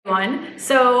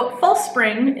So fall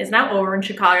spring is now over in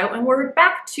Chicago and we're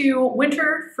back to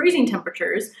winter freezing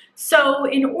temperatures. So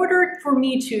in order for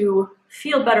me to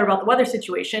feel better about the weather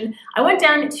situation, I went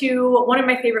down to one of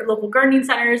my favorite local gardening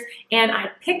centers and I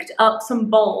picked up some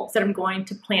bulbs that I'm going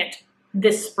to plant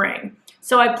this spring.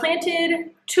 So I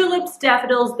planted tulips,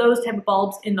 daffodils, those type of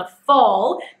bulbs in the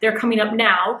fall. They're coming up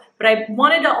now, but I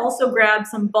wanted to also grab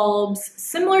some bulbs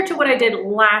similar to what I did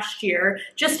last year,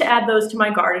 just to add those to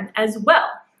my garden as well.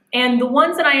 And the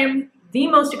ones that I am the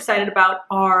most excited about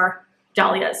are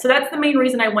dahlias. So that's the main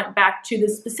reason I went back to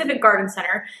this specific garden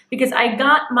center, because I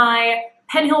got my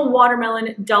Penhill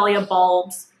watermelon dahlia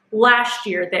bulbs last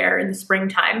year there in the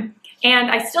springtime.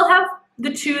 And I still have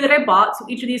the two that I bought. So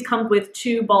each of these comes with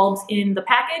 2 bulbs in the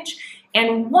package.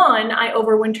 And one I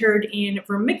overwintered in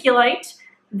vermiculite.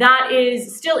 That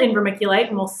is still in vermiculite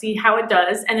and we'll see how it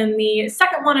does. And then the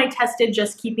second one I tested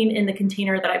just keeping in the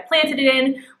container that I planted it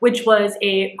in, which was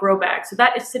a grow bag. So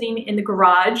that is sitting in the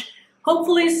garage.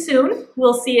 Hopefully soon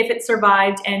we'll see if it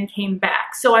survived and came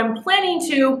back. So I'm planning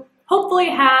to hopefully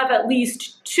have at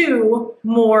least 2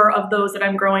 more of those that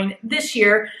I'm growing this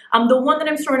year. The one that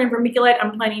I'm storing in vermiculite,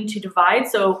 I'm planning to divide.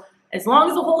 So as long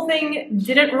as the whole thing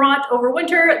didn't rot over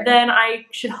winter, then I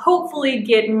should hopefully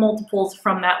get multiples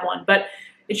from that one. But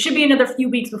it should be another few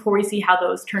weeks before we see how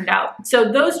those turned out.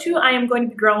 So those 2 I am going to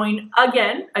be growing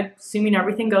again, assuming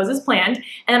everything goes as planned.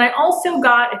 And then I also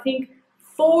got, I think,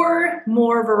 4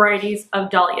 more varieties of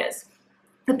dahlias.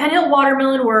 The Penhill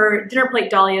watermelon were Dinnerplate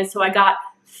dahlias, so I got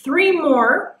 3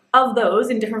 more of those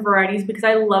in different varieties because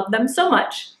I love them so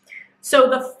much. So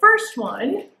the first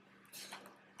one,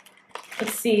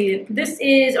 let's see, this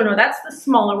is, oh no, that's the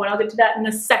smaller one. I'll get to that in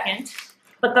a second.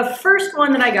 But the first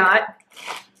one that I got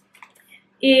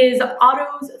is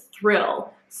Otto's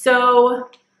Thrill. So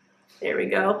there we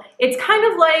go. It's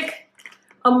kind of like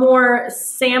a more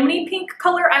salmony pink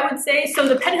color, I would say. So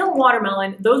the Penhill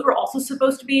watermelon, those were also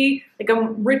supposed to be like a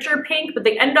richer pink, but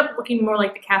they ended up looking more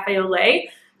like the Cafe au lait.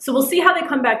 So we'll see how they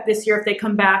come back this year, if they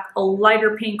come back a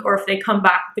lighter pink or if they come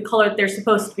back the color that they're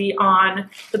supposed to be on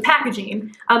the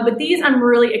packaging. But these I'm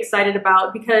really excited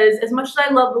about because as much as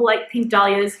I love the light pink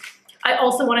dahlias, I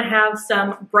also want to have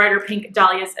some brighter pink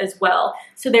dahlias as well.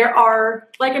 So there are,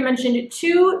 like I mentioned,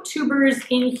 2 tubers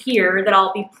in here that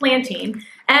I'll be planting.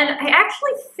 And I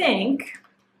actually think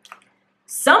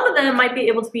some of them might be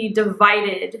able to be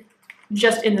divided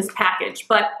just in this package,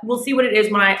 but we'll see what it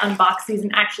is when I unbox these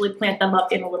and actually plant them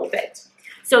up in a little bit.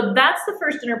 So that's the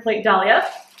first Dinnerplate dahlia.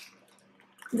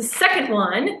 The second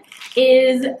one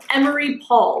is Emory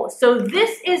Paul. So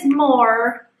this is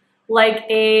more like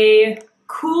a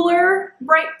cooler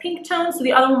bright pink tone. So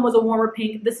the other one was a warmer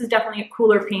pink. This is definitely a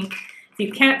cooler pink. If you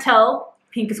can't tell,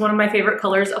 pink is one of my favorite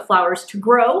colors of flowers to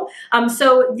grow.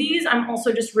 So these I'm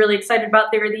also just really excited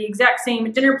about. They're the exact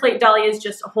same Dinnerplate dahlias,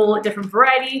 just a whole different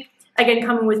variety. Again,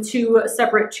 coming with 2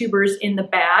 separate tubers in the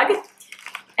bag.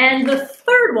 And the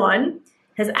third one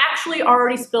has actually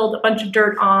already spilled a bunch of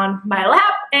dirt on my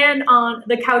lap and on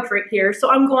the couch right here. So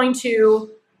I'm going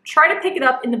to try to pick it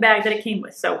up in the bag that it came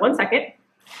with. So one second.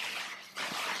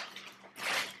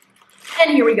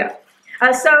 And here we go.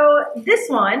 So this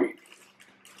one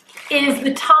is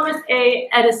the Thomas A.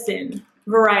 Edison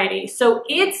variety. So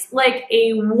it's like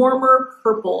a warmer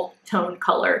purple tone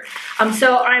color.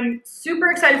 So I'm super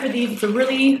excited for these. It's a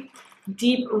really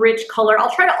deep, rich color.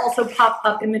 I'll try to also pop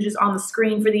up images on the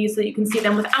screen for these so that you can see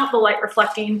them without the light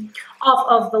reflecting off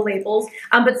of the labels.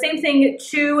 But same thing,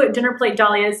 2 Dinnerplate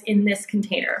dahlias in this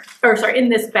container, or sorry, in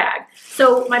this bag.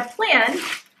 So my plan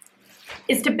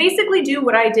is to basically do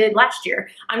what I did last year.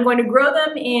 I'm going to grow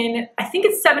them in, I think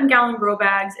it's 7-gallon grow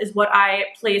bags is what I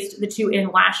placed the 2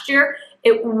 in last year.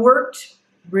 It worked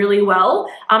really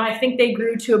well. I think they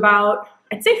grew to about,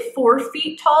 I'd say 4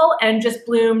 feet tall and just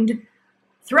bloomed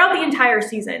throughout the entire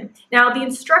season. Now the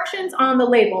instructions on the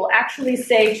label actually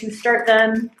say to start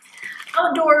them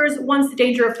outdoors once the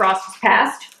danger of frost is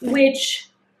passed, which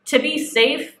to be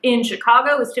safe in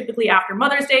Chicago is typically after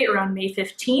Mother's Day around May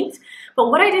 15th. But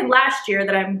what I did last year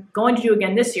that I'm going to do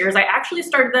again this year is I actually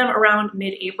started them around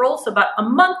mid-April, so about a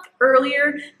month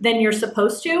earlier than you're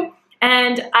supposed to.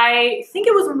 And I think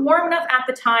it was warm enough at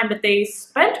the time that they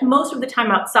spent most of the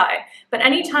time outside. But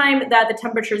anytime that the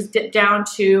temperatures dipped down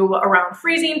to around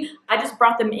freezing, I just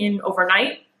brought them in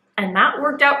overnight. And that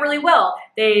worked out really well.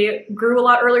 They grew a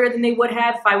lot earlier than they would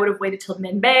have if I would have waited till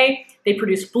mid-May. They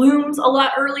produced blooms a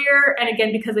lot earlier. And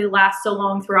again, because they last so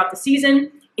long throughout the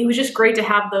season, it was just great to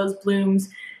have those blooms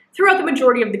throughout the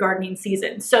majority of the gardening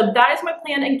season. So that is my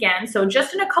plan again. So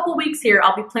just in a couple weeks here,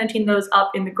 I'll be planting those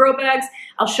up in the grow bags.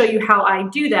 I'll show you how I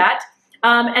do that.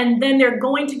 And then they're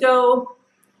going to go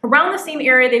around the same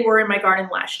area they were in my garden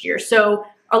last year. So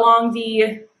along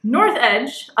the north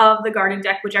edge of the garden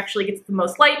deck, which actually gets the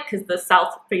most light because the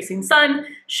south-facing sun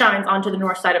shines onto the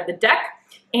north side of the deck.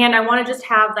 And I want to just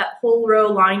have that whole row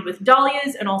lined with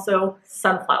dahlias and also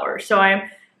sunflowers. So I'm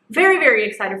very, very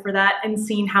excited for that and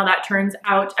seeing how that turns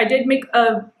out. I did make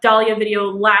a dahlia video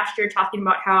last year talking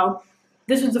about how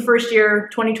this was the first year,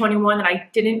 2021, that I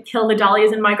didn't kill the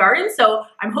dahlias in my garden. So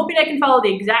I'm hoping I can follow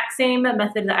the exact same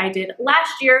method that I did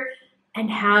last year and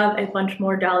have a bunch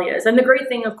more dahlias. And the great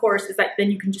thing, of course, is that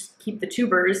then you can just keep the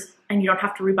tubers and you don't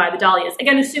have to rebuy the dahlias.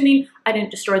 Again, assuming I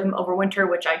didn't destroy them over winter,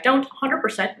 which I don't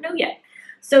 100% know yet.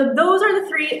 So those are the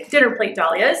 3 dinner plate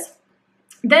dahlias.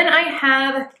 Then I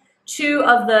have 2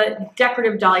 of the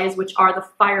decorative dahlias, which are the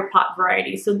Firepot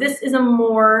variety. So this is a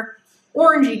more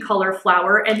orangey color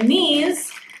flower, and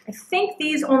these, I think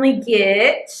these only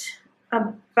get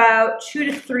about 2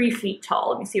 to 3 feet tall.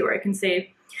 Let me see where I can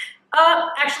say.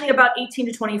 Actually about 18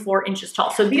 to 24 inches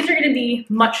tall. So these are going to be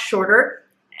much shorter.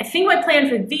 I think my plan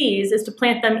for these is to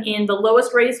plant them in the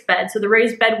lowest raised bed, so the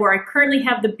raised bed where I currently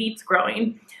have the beets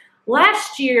growing.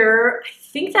 Last year, I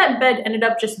think that bed ended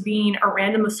up just being a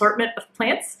random assortment of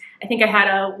plants. I think I had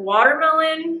a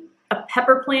watermelon, a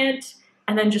pepper plant,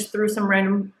 and then just threw some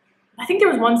random, I think there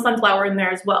was 1 sunflower in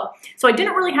there as well. So I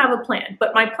didn't really have a plan,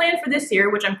 but my plan for this year,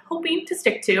 which I'm hoping to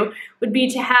stick to, would be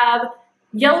to have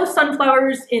yellow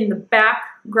sunflowers in the back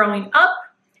growing up,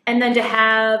 and then to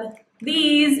have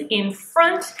these in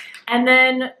front, and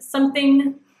then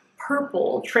something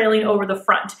purple trailing over the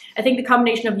front. I think the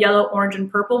combination of yellow, orange,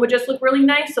 and purple would just look really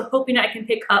nice, so hoping I can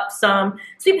pick up some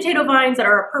sweet potato vines that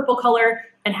are a purple color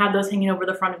and have those hanging over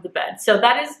the front of the bed. So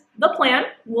that is the plan.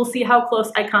 We'll see how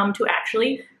close I come to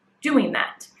actually doing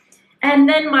that. And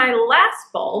then my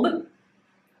last bulb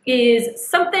is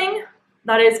something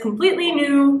that is completely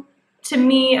new to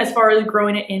me as far as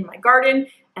growing it in my garden,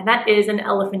 and that is an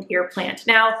elephant ear plant.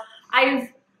 Now, I've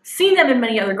seen them in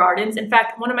many other gardens. In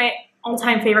fact, one of my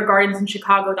all-time favorite gardens in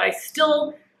Chicago that I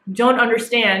still don't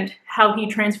understand how he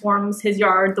transforms his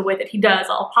yard the way that he does.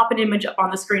 I'll pop an image up on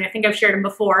the screen. I think I've shared him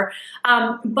before.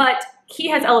 But he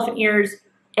has elephant ears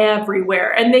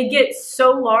everywhere, and they get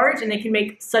so large and they can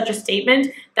make such a statement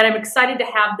that I'm excited to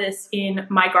have this in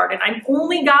my garden. I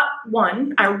only got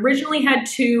 1. I originally had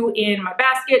 2 in my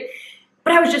basket,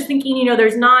 but I was just thinking, you know,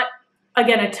 there's not,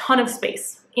 again, a ton of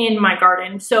space in my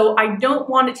garden, so I don't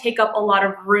want to take up a lot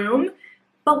of room,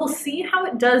 but we'll see how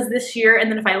it does this year, and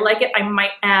then if I like it, I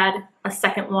might add a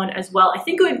second one as well. I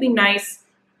think it would be nice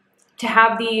to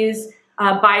have these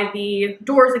by the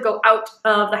doors that go out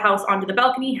of the house onto the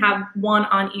balcony, have 1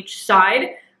 on each side,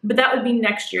 but that would be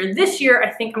next year. This year,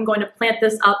 I think I'm going to plant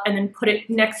this up and then put it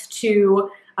next to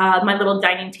my little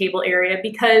dining table area,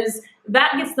 because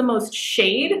that gets the most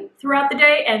shade throughout the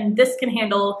day, and this can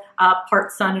handle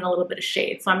part sun and a little bit of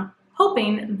shade. So I'm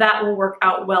hoping that will work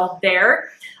out well there.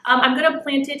 I'm going to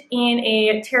plant it in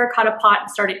a terracotta pot and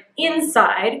start it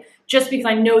inside, just because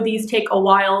I know these take a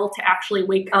while to actually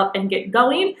wake up and get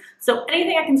going. So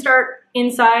anything I can start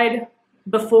inside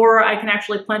before I can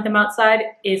actually plant them outside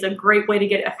is a great way to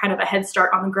get a kind of a head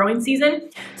start on the growing season.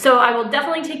 So I will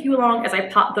definitely take you along as I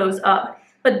pop those up.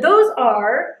 But those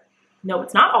are, no,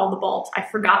 it's not all the bulbs. I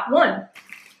forgot 1.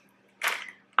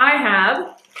 I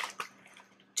have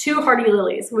 2 hardy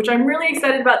lilies, which I'm really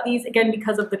excited about these, again,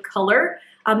 because of the color.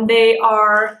 They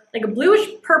are like a bluish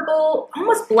purple,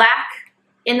 almost black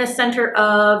in the center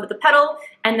of the petal,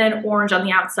 and then orange on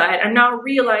the outside. I'm now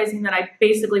realizing that I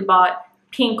basically bought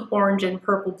pink, orange, and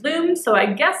purple blooms, so I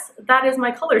guess that is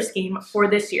my color scheme for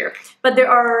this year. But there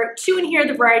are 2 in here.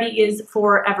 The variety is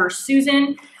Forever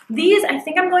Susan. These, I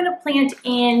think I'm going to plant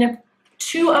in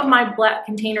 2 of my black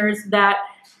containers that,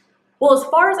 well, as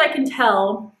far as I can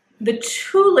tell, the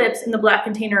tulips in the black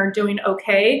container are doing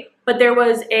okay, but there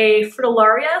was a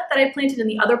fritillaria that I planted in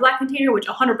the other black container, which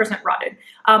 100% rotted.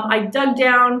 I dug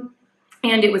down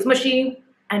and it was mushy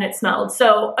and it smelled.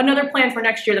 So another plan for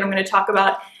next year that I'm going to talk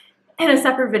about in a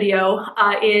separate video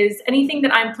is anything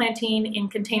that I'm planting in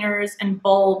containers and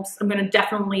bulbs, I'm going to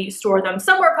definitely store them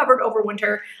somewhere covered over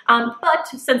winter. But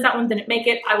since that one didn't make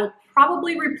it, I will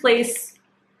probably replace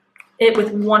it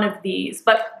with one of these,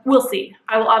 but we'll see.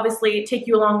 I will obviously take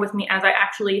you along with me as I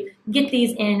actually get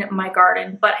these in my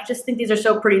garden, but I just think these are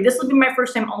so pretty. This will be my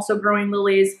first time also growing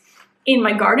lilies in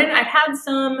my garden. I've had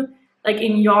some like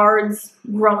in yards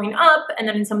growing up, and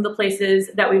then in some of the places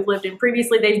that we've lived in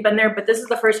previously, they've been there, but this is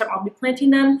the first time I'll be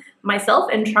planting them myself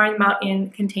and trying them out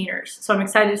in containers. So I'm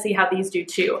excited to see how these do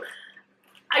too.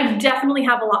 I definitely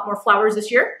have a lot more flowers this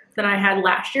year than I had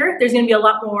last year. There's gonna be a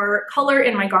lot more color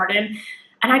in my garden,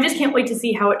 and I just can't wait to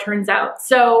see how it turns out.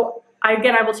 So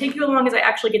Again, I will take you along as I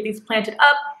actually get these planted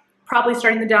up, probably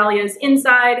starting the dahlias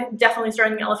inside, definitely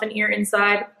starting the elephant ear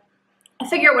inside. I'll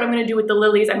figure out what I'm going to do with the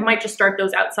lilies. I might just start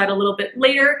those outside a little bit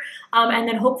later. And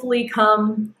then hopefully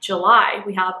come July,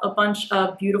 we have a bunch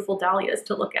of beautiful dahlias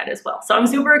to look at as well. So I'm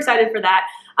super excited for that.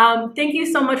 Thank you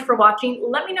so much for watching.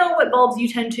 Let me know what bulbs you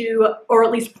tend to, or at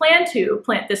least plan to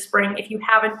plant this spring if you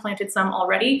haven't planted some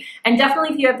already. And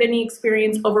definitely if you have any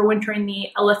experience overwintering the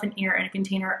elephant ear in a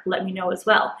container, let me know as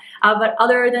well. But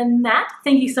other than that,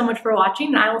 thank you so much for watching,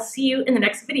 and I will see you in the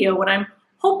next video when I'm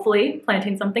hopefully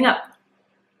planting something up.